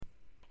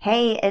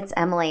Hey, it's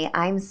Emily.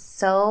 I'm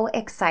so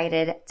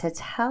excited to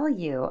tell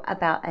you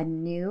about a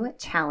new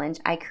challenge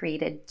I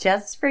created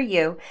just for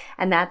you,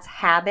 and that's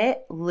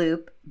Habit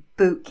Loop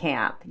Boot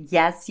Camp.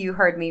 Yes, you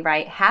heard me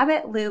right.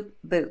 Habit Loop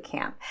Boot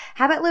Camp.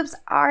 Habit loops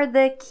are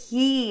the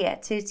key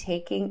to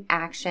taking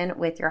action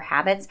with your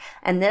habits,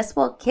 and this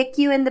will kick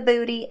you in the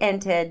booty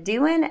into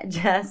doing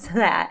just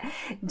that.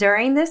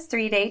 During this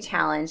 3-day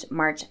challenge,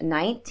 March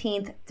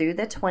 19th through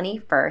the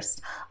 21st,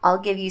 I'll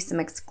give you some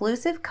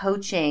exclusive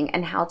coaching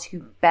and how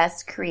to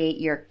best create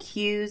your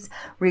cues,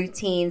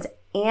 routines,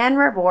 and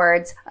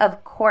rewards,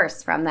 of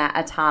course, from that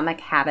Atomic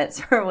Habits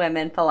for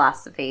Women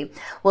philosophy.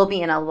 We'll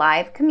be in a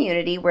live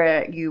community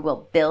where you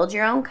will build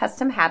your own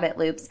custom habit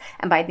loops,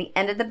 and by the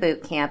end of the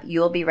boot camp, you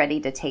will be ready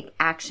to take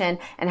action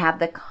and have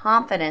the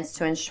confidence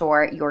to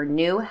ensure your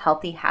new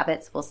healthy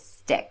habits will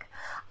stick.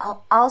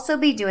 I'll also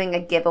be doing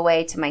a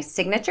giveaway to my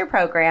signature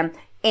program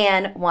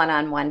and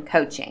one-on-one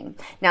coaching.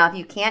 Now, if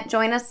you can't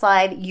join us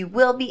live, you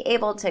will be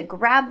able to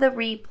grab the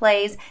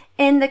replays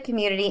in the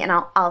community, and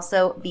I'll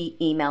also be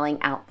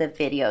emailing out the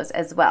videos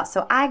as well.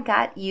 So I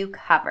got you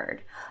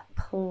covered.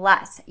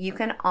 Plus, you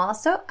can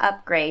also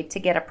upgrade to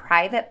get a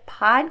private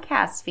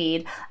podcast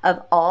feed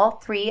of all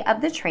 3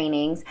 of the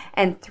trainings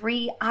and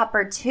 3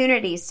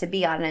 opportunities to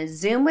be on a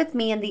Zoom with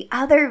me and the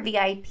other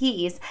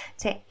VIPs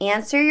to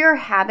answer your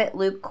habit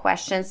loop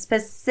questions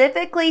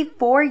specifically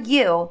for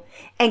you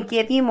and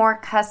give you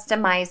more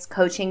customized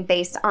coaching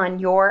based on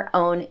your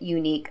own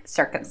unique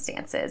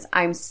circumstances.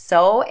 I'm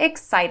so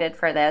excited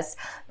for this.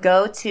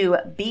 Go to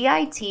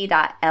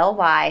bit.ly/habit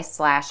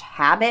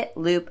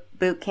loop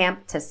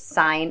bootcamp to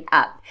sign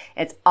up.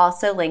 It's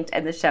also linked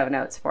in the show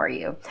notes for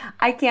you.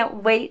 I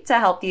can't wait to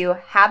help you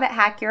habit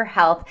hack your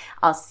health.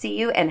 I'll see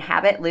you in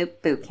Habit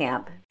Loop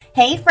Bootcamp.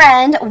 Hey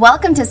friend,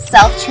 welcome to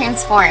Self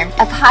Transformed,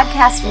 a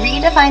podcast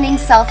redefining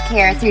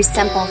self-care through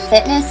simple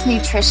fitness,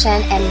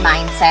 nutrition, and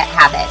mindset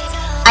habits.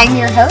 I'm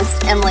your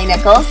host, Emily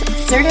Nichols,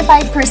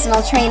 certified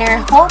personal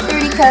trainer,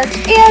 Whole30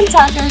 coach, and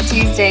Taco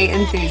Tuesday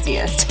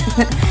enthusiast.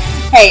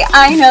 Hey,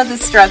 I know the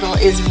struggle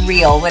is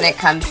real when it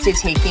comes to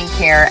taking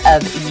care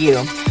of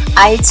you.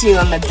 I too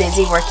am a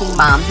busy working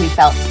mom who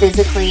felt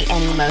physically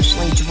and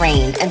emotionally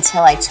drained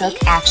until I took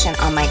action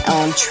on my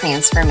own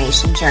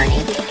transformation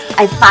journey.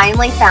 I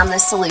finally found the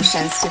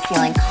solutions to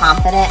feeling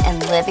confident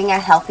and living a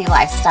healthy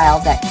lifestyle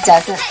that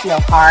doesn't feel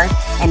hard,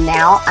 and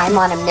now I'm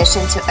on a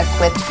mission to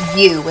equip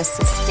you with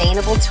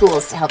sustainable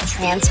tools to help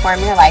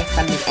transform your life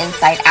from the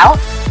inside out,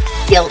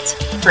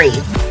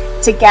 guilt-free.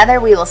 Together,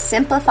 we will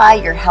simplify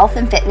your health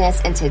and fitness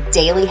into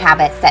daily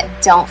habits that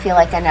don't feel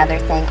like another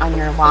thing on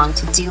your long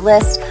to-do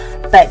list,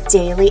 but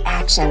daily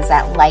actions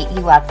that light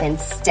you up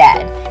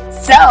instead.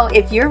 So,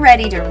 if you're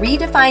ready to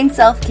redefine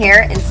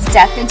self-care and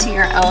step into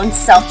your own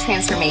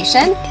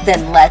self-transformation,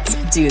 then let's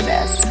do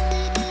this.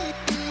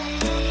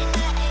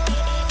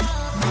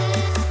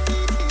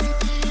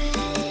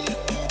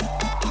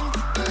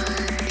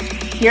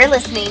 You're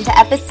listening to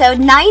episode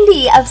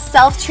 90 of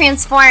Self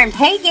Transformed.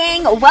 Hey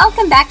gang,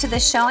 welcome back to the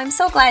show. I'm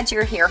so glad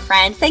you're here,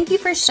 friend. Thank you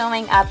for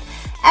showing up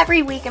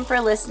every week and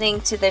for listening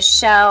to this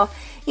show.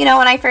 You know,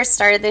 when I first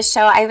started this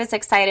show, I was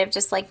excited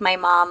just like my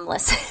mom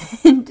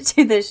listened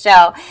to this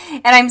show.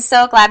 And I'm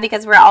so glad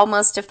because we're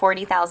almost to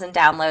 40,000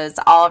 downloads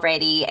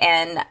already.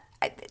 And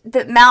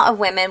the amount of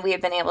women we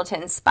have been able to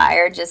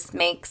inspire just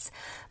makes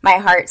my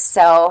heart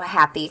so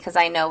happy because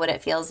I know what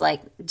it feels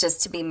like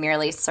just to be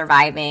merely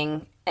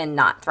surviving and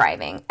not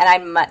thriving. And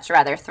I'd much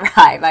rather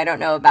thrive. I don't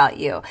know about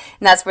you. And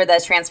that's where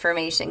the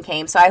transformation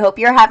came. So I hope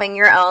you're having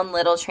your own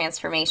little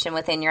transformation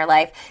within your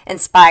life,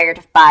 inspired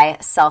by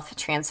Self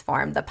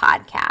Transform, the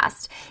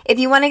podcast. If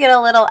you want to get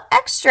a little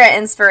extra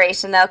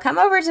inspiration, though, come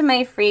over to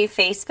my free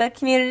Facebook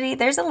community.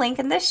 There's a link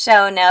in the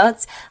show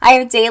notes. I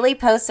have daily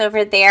posts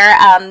over there.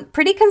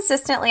 Pretty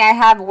consistently, I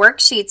have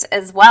worksheets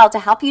as well to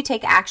help you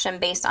take action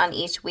based on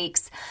each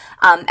week's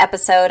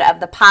episode of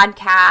the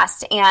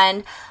podcast,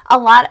 and a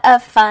lot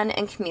of fun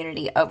and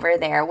community over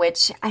there,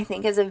 which I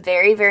think is a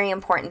very, very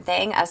important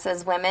thing us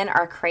as women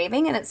are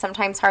craving, and it's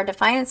sometimes hard to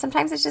find, and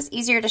sometimes it's just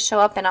easier to show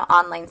up in an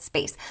online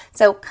space.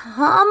 So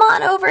come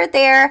on over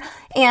there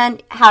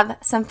and have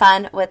some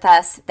fun with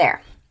us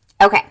there.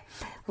 Okay,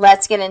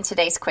 let's get into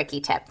today's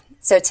quickie tip.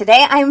 So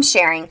today I'm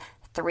sharing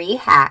 3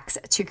 hacks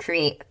to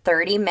create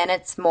 30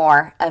 minutes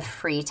more of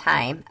free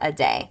time a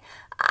day.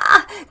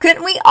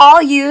 Couldn't we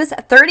all use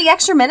 30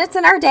 extra minutes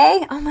in our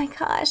day? Oh my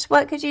gosh,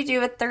 what could you do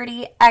with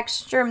 30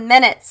 extra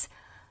minutes?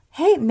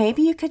 Hey,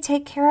 maybe you could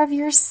take care of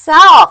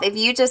yourself. If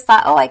you just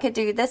thought, oh, I could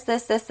do this.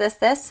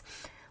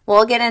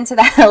 We'll get into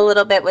that a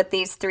little bit with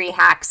these 3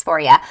 hacks for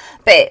you.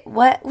 But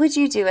what would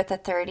you do with the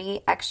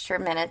 30 extra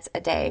minutes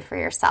a day for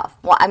yourself?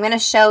 Well, I'm going to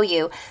show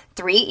you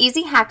 3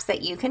 easy hacks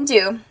that you can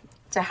do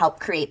to help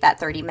create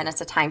that 30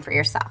 minutes of time for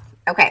yourself.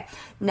 Okay,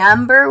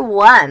 number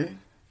 1.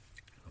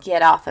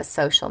 Get off of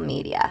social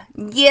media.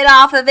 Get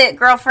off of it,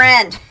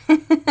 girlfriend.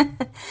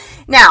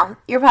 Now,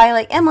 you're probably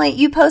like, Emily,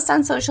 you post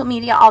on social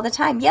media all the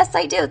time. Yes,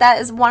 I do.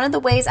 That is one of the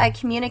ways I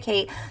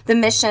communicate the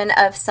mission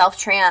of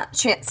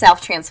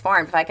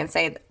Self-Transformed, if I can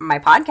say my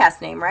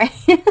podcast name right.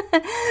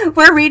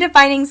 We're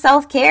redefining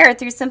self-care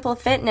through simple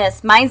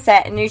fitness,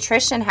 mindset, and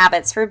nutrition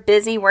habits for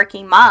busy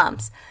working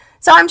moms.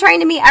 So I'm trying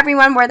to meet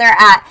everyone where they're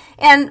at,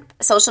 and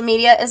social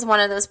media is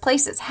one of those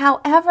places.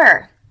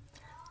 However,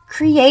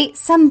 create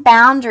some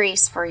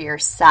boundaries for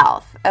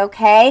yourself,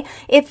 okay?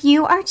 If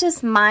you are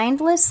just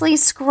mindlessly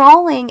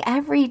scrolling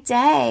every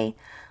day,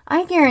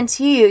 I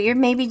guarantee you're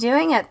maybe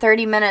doing it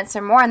 30 minutes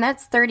or more, and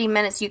that's 30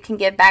 minutes you can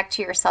give back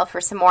to yourself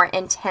for some more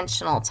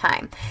intentional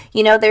time.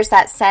 You know, there's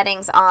that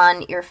settings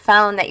on your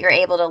phone that you're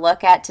able to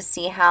look at to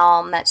see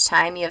how much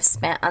time you have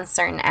spent on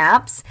certain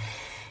apps.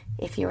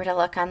 If you were to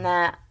look on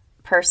that,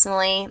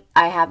 personally,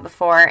 I have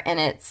before, and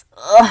it's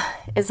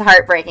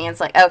heartbreaking.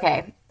 It's like,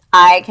 okay,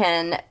 I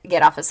can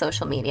get off of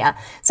social media.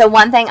 So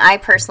one thing I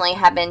personally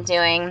have been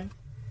doing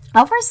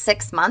over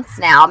 6 months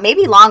now,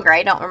 maybe longer,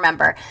 I don't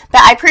remember,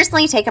 but I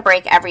personally take a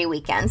break every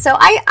weekend. So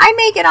I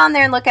may get on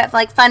there and look at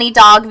like funny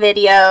dog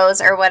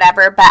videos or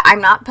whatever, but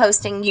I'm not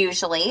posting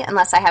usually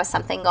unless I have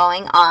something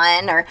going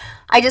on or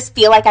I just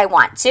feel like I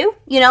want to.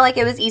 You know, like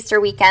it was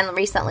Easter weekend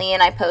recently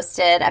and I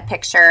posted a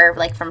picture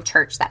like from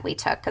church that we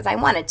took because I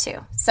wanted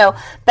to. So,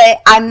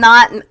 but I'm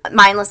not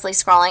mindlessly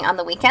scrolling on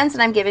the weekends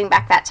and I'm giving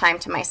back that time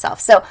to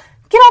myself. So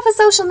get off of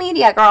social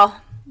media, girl.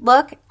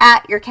 Look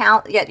at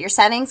your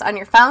settings on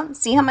your phone,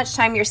 see how much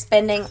time you're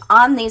spending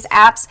on these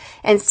apps,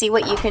 and see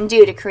what you can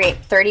do to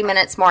create 30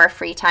 minutes more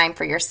free time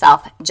for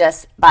yourself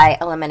just by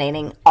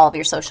eliminating all of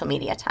your social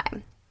media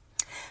time.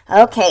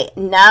 Okay,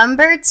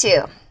 number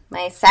 2,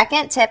 my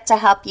second tip to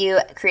help you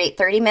create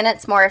 30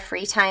 minutes more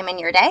free time in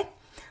your day,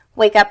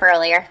 wake up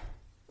earlier.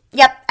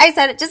 Yep, I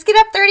said it, just get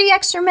up 30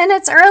 extra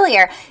minutes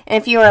earlier.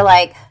 And if you are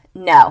like,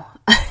 no,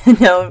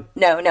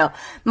 no,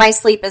 my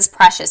sleep is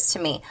precious to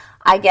me.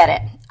 I get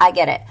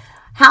it.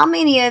 How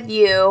many of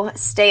you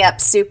stay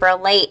up super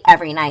late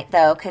every night,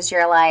 though, because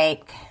you're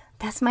like,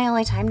 that's my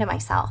only time to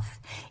myself?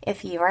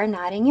 If you are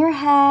nodding your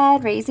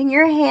head, raising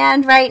your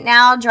hand right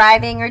now,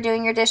 driving or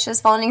doing your dishes,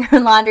 folding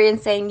your laundry,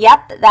 and saying,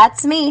 yep,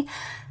 that's me,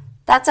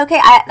 that's okay.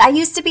 I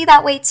used to be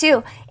that way,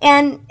 too.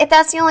 And if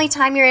that's the only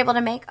time you're able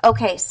to make,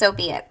 okay, so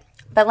be it.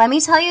 But let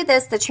me tell you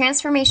this, the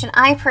transformation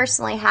I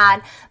personally had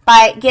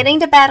by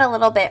getting to bed a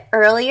little bit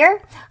earlier,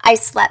 I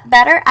slept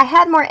better, I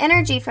had more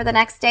energy for the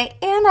next day,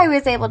 and I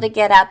was able to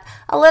get up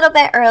a little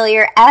bit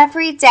earlier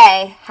every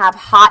day, have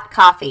hot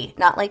coffee,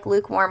 not like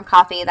lukewarm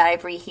coffee that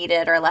I've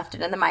reheated or left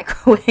it in the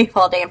microwave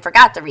all day and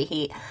forgot to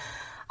reheat.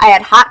 I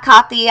had hot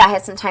coffee, I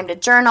had some time to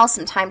journal,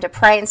 some time to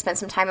pray, and spend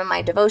some time in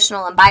my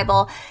devotional and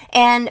Bible,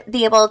 and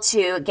be able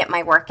to get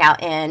my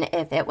workout in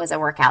if it was a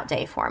workout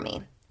day for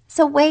me.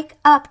 So wake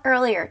up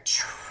earlier.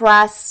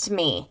 Trust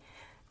me.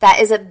 That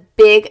is a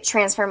big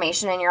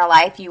transformation in your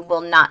life. You will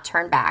not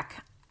turn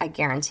back. I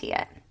guarantee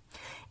it.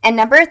 And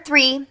number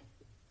 3,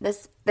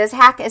 this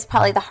hack is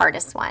probably the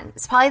hardest one.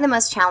 It's probably the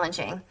most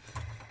challenging.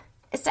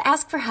 Is to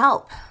ask for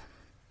help.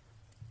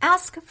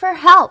 Ask for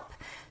help.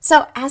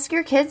 So ask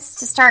your kids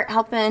to start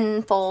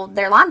helping fold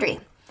their laundry.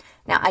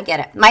 Now, I get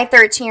it. My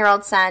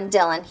 13-year-old son,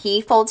 Dylan,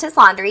 he folds his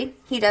laundry.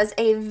 He does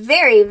a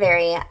very,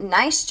 very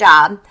nice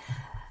job.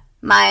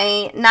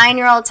 My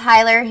 9-year-old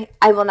Tyler,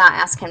 I will not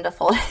ask him to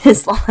fold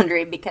his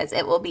laundry because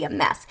it will be a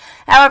mess.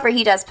 However,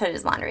 he does put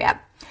his laundry up.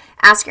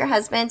 Ask your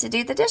husband to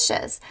do the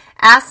dishes.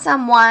 Ask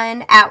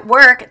someone at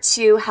work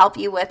to help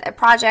you with a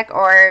project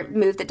or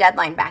move the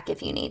deadline back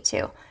if you need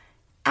to.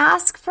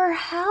 Ask for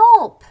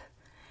help.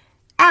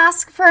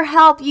 Ask for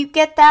help. You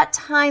get that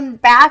time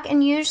back,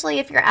 and usually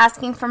if you're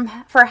asking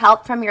for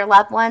help from your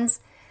loved ones,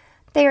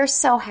 they are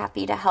so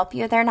happy to help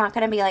you. They're not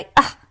going to be like,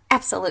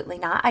 absolutely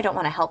not. I don't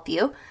want to help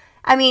you.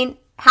 I mean,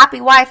 happy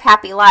wife,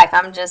 happy life.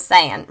 I'm just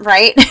saying,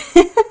 right?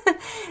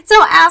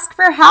 So ask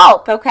for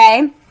help,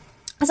 okay?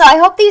 So I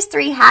hope these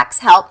 3 hacks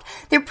helped.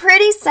 They're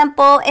pretty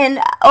simple, and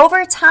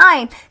over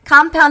time,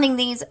 compounding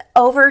these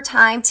over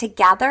time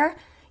together,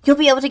 you'll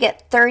be able to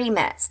get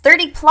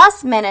 30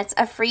 plus minutes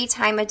of free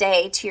time a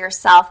day to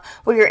yourself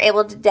where you're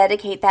able to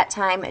dedicate that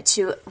time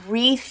to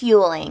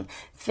refueling,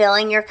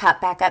 filling your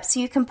cup back up so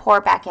you can pour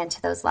back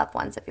into those loved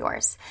ones of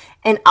yours.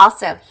 And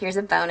also, here's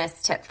a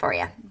bonus tip for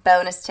you.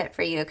 Bonus tip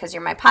for you because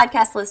you're my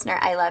podcast listener.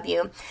 I love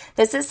you.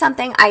 This is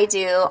something I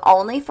do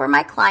only for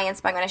my clients,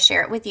 but I'm going to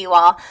share it with you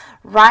all.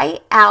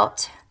 Write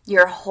out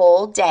your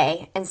whole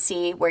day and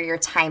see where your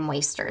time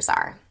wasters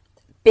are.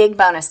 Big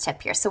bonus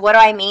tip here. So what do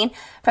I mean?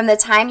 From the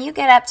time you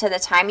get up to the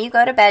time you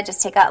go to bed,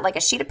 just take out like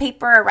a sheet of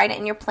paper or write it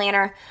in your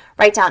planner.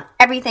 Write down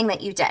everything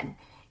that you did.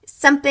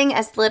 Something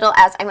as little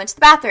as I went to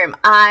the bathroom.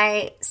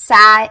 I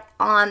sat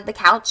on the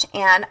couch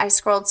and I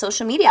scrolled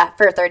social media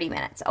for 30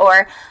 minutes.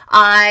 Or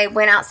I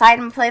went outside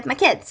and played with my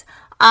kids.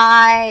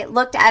 I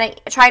looked at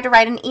it, tried to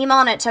write an email,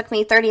 and it took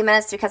me 30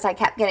 minutes because I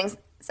kept getting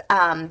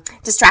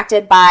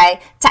distracted by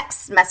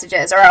text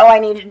messages or, I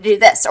needed to do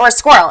this or a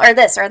squirrel or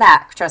this or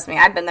that. Trust me,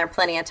 I've been there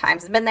plenty of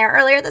times. I've been there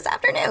earlier this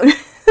afternoon.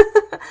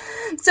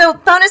 So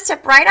bonus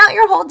tip, write out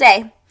your whole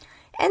day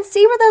and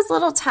see where those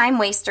little time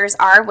wasters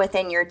are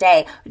within your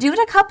day. Do it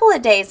a couple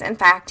of days, in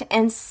fact,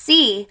 and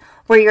see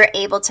where you're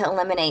able to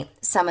eliminate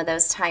some of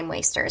those time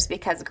wasters.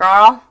 Because,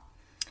 girl,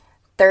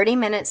 30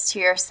 minutes to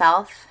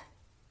yourself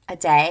a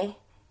day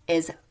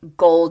is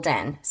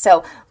golden.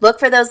 So look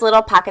for those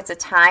little pockets of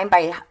time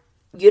by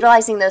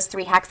utilizing those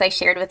 3 hacks I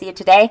shared with you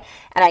today,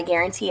 and I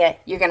guarantee it,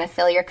 you're going to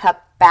fill your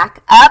cup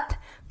back up,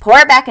 pour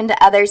it back into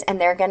others, and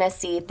they're going to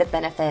see the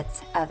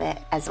benefits of it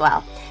as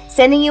well.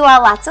 Sending you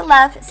all lots of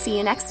love. See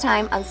you next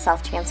time on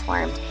Self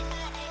Transformed.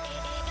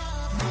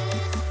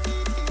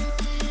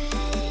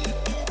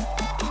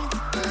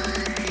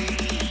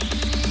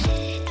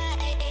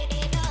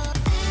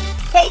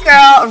 Hey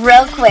girl,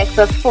 real quick,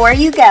 before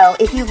you go,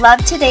 if you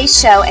love today's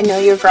show and know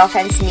your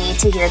girlfriends need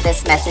to hear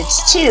this message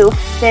too,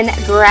 then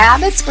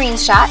grab a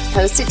screenshot,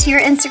 post it to your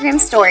Instagram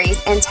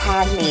stories, and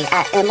tag me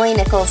at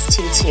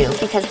EmilyNichols22,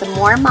 because the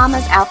more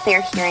mamas out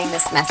there hearing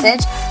this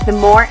message, the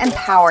more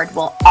empowered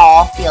we'll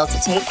all feel to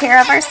take care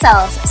of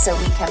ourselves so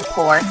we can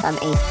pour from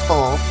a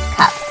full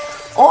cup.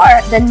 Or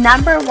the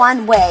number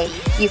one way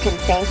you can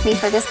thank me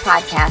for this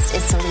podcast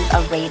is to leave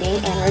a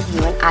rating and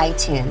review in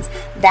iTunes.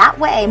 That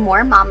way,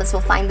 more mamas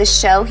will find the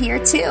show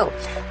here too.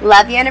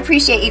 Love you and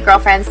appreciate you,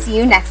 girlfriends. See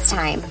you next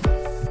time.